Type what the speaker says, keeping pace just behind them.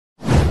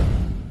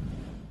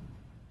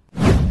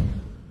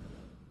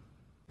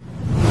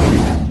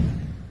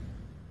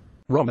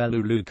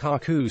Romelu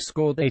Lukaku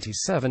scored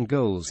 87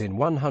 goals in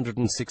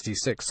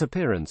 166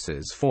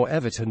 appearances for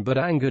Everton but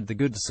angered the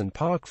Goodison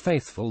Park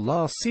faithful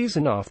last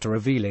season after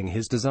revealing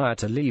his desire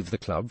to leave the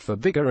club for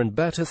bigger and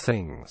better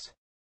things.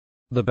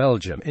 The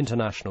Belgium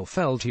international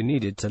felt he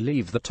needed to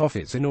leave the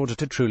Toffees in order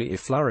to truly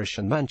flourish,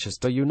 and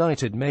Manchester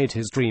United made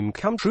his dream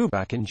come true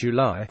back in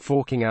July,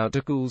 forking out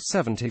a cool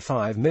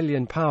 £75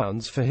 million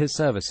for his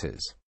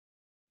services.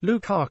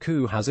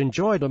 Lukaku has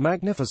enjoyed a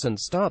magnificent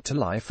start to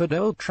life at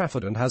Old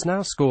Trafford and has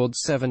now scored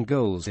 7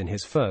 goals in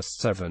his first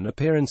 7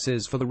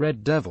 appearances for the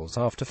Red Devils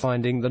after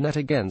finding the net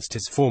against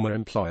his former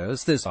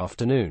employers this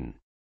afternoon.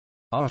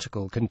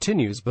 Article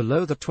continues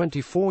below. The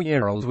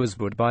 24-year-old was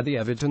booed by the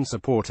Everton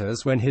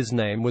supporters when his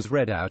name was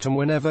read out and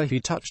whenever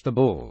he touched the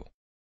ball.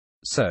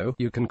 So,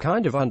 you can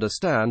kind of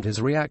understand his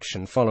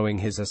reaction following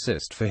his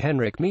assist for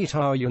Henrik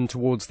Mkhitaryan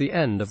towards the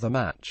end of the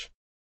match.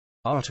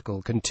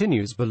 Article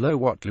continues below.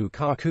 What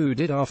Lukaku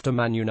did after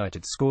Man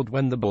United scored.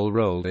 When the ball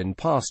rolled in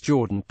past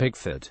Jordan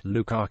Pickford,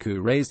 Lukaku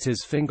raised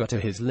his finger to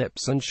his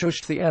lips and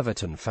shushed the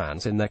Everton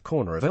fans in their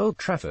corner of Old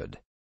Trafford.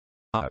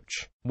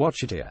 Ouch.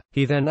 Watch it here.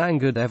 He then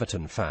angered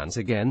Everton fans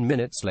again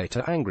minutes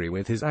later. Angry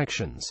with his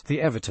actions,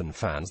 the Everton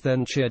fans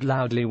then cheered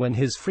loudly when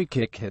his free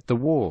kick hit the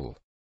wall.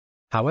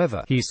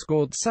 However, he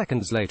scored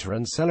seconds later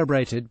and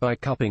celebrated by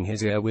cupping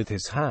his ear with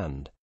his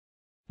hand.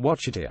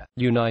 Watch it here.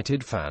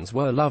 United fans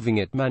were loving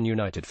it. Man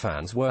United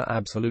fans were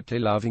absolutely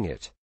loving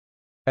it.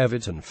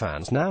 Everton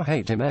fans now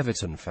hate him.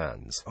 Everton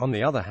fans, on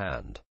the other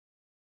hand,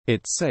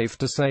 it's safe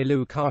to say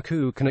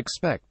Lukaku can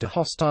expect a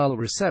hostile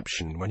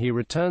reception when he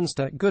returns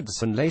to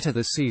Goodison later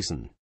this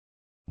season.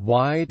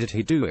 Why did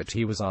he do it?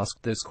 He was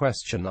asked this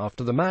question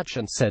after the match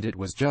and said it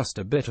was just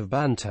a bit of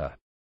banter.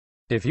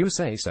 If you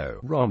say so,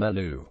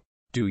 Romelu.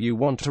 Do you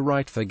want to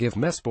write for Give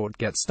Me Sport?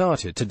 Get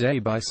started today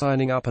by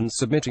signing up and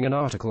submitting an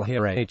article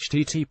here.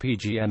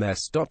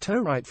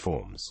 http://gms.to write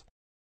forms.